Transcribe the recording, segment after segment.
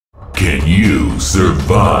Can you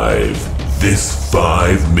survive this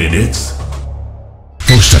 5 minutes?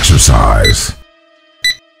 First exercise.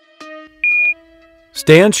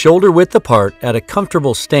 Stand shoulder-width apart at a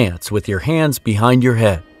comfortable stance with your hands behind your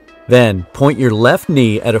head. Then, point your left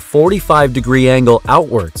knee at a 45-degree angle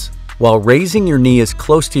outwards while raising your knee as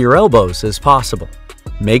close to your elbows as possible.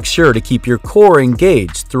 Make sure to keep your core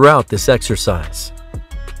engaged throughout this exercise.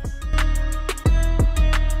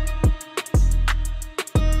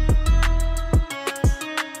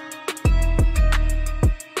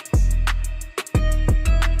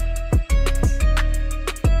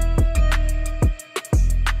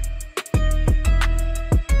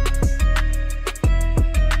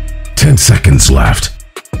 Seconds left.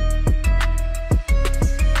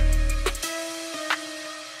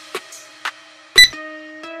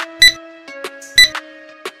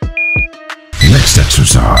 Next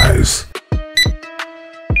exercise.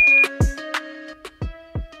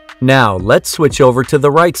 Now let's switch over to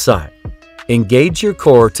the right side. Engage your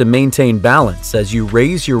core to maintain balance as you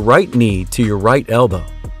raise your right knee to your right elbow.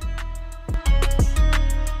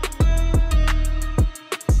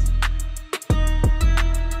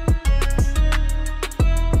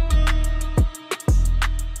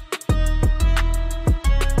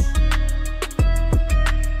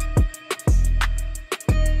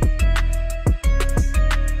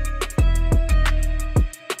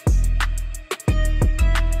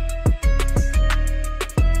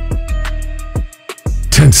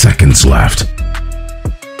 Seconds left.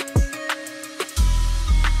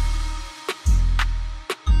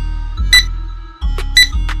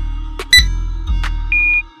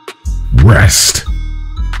 Rest.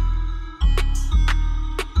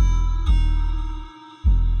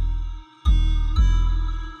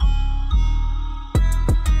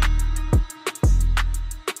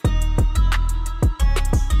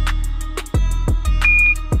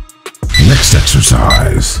 Next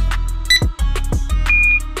exercise.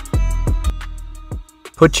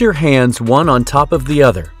 Put your hands one on top of the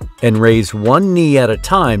other and raise one knee at a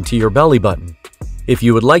time to your belly button. If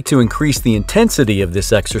you would like to increase the intensity of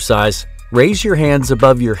this exercise, raise your hands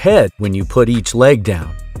above your head when you put each leg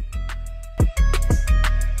down.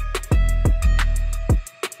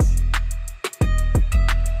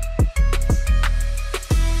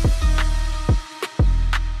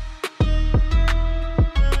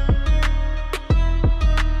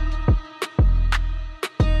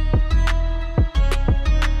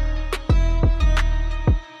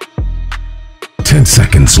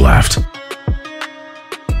 Seconds left.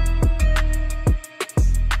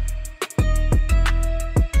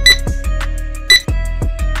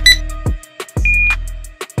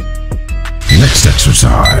 Next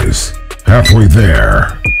exercise. Halfway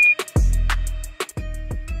there.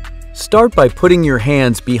 Start by putting your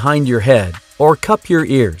hands behind your head or cup your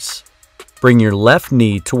ears. Bring your left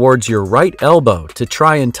knee towards your right elbow to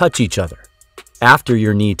try and touch each other. After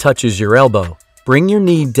your knee touches your elbow, bring your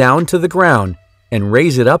knee down to the ground and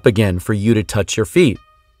raise it up again for you to touch your feet.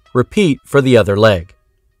 Repeat for the other leg.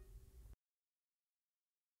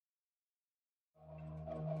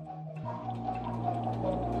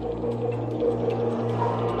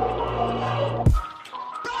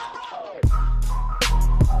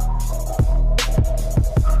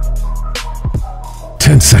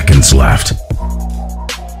 Seconds left.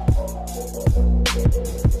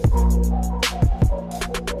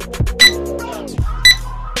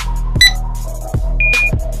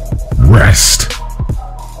 Rest.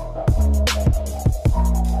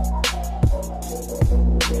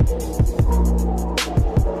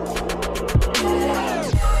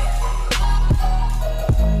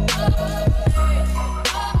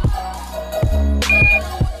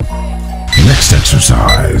 Next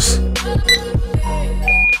exercise.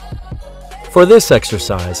 For this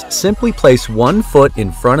exercise, simply place one foot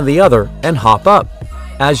in front of the other and hop up.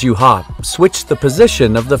 As you hop, switch the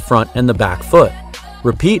position of the front and the back foot.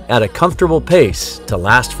 Repeat at a comfortable pace to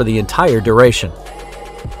last for the entire duration.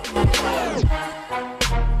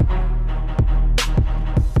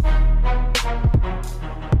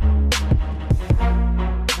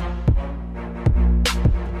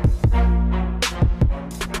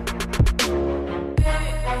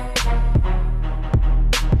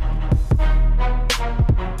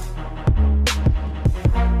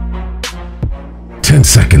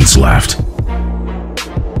 Seconds left.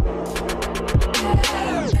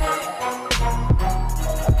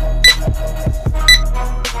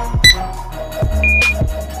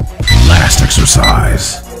 Last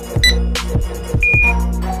exercise.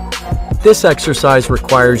 This exercise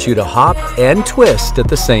requires you to hop and twist at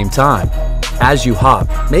the same time. As you hop,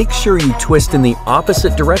 make sure you twist in the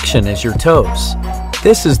opposite direction as your toes.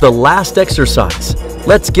 This is the last exercise.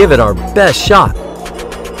 Let's give it our best shot.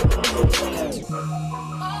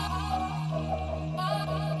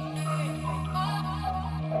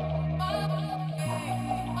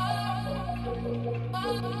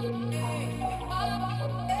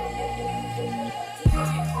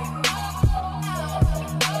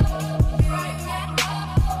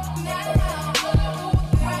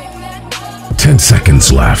 Ten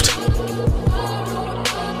seconds left.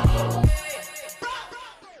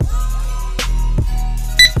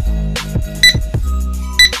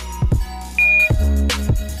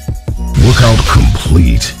 Workout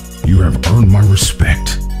complete. You have earned my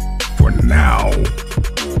respect. For now.